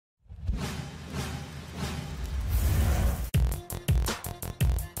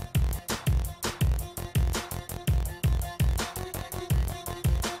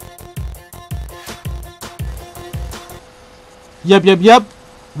Yep.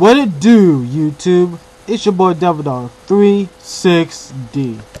 What it do, YouTube? It's your boy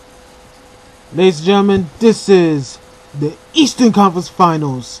DevilDog36D. Ladies and gentlemen, this is the Eastern Conference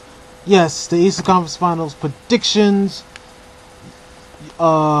Finals. Yes, the Eastern Conference Finals predictions.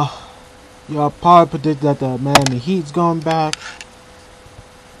 Y'all probably predict that the Miami Heat's going back.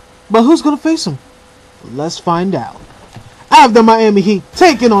 But who's gonna face them? Let's find out. I have the Miami Heat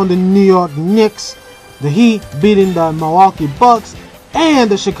taking on the New York Knicks. The Heat beating the Milwaukee Bucks and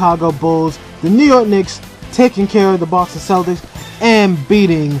the Chicago Bulls. The New York Knicks taking care of the Boston Celtics and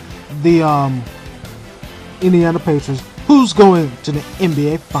beating the Indiana Pacers. Who's going to the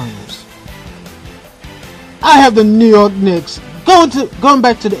NBA Finals? I have the New York Knicks going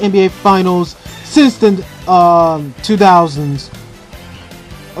back to the NBA Finals since the 2000s.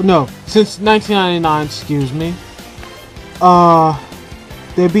 No, since 1999. Excuse me.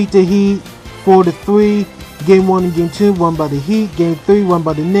 They beat the Heat 4-3. Game 1 and Game 2 won by the Heat. Game 3 won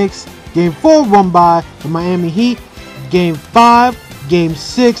by the Knicks. Game 4 won by the Miami Heat. Game 5, Game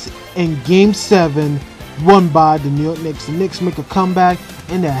 6, and Game 7 won by the New York Knicks. The Knicks make a comeback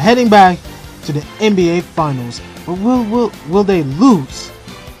and they're heading back to the NBA Finals. But will they lose?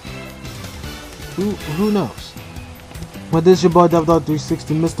 Who knows? Well, this is your boy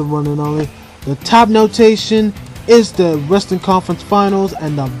DevilDog360, Mr. One and Only. The top notation is the Western Conference Finals,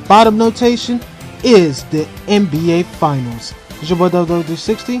 and the bottom notation is the NBA Finals. This is your boy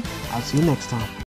DevilDog360. I'll see you next time.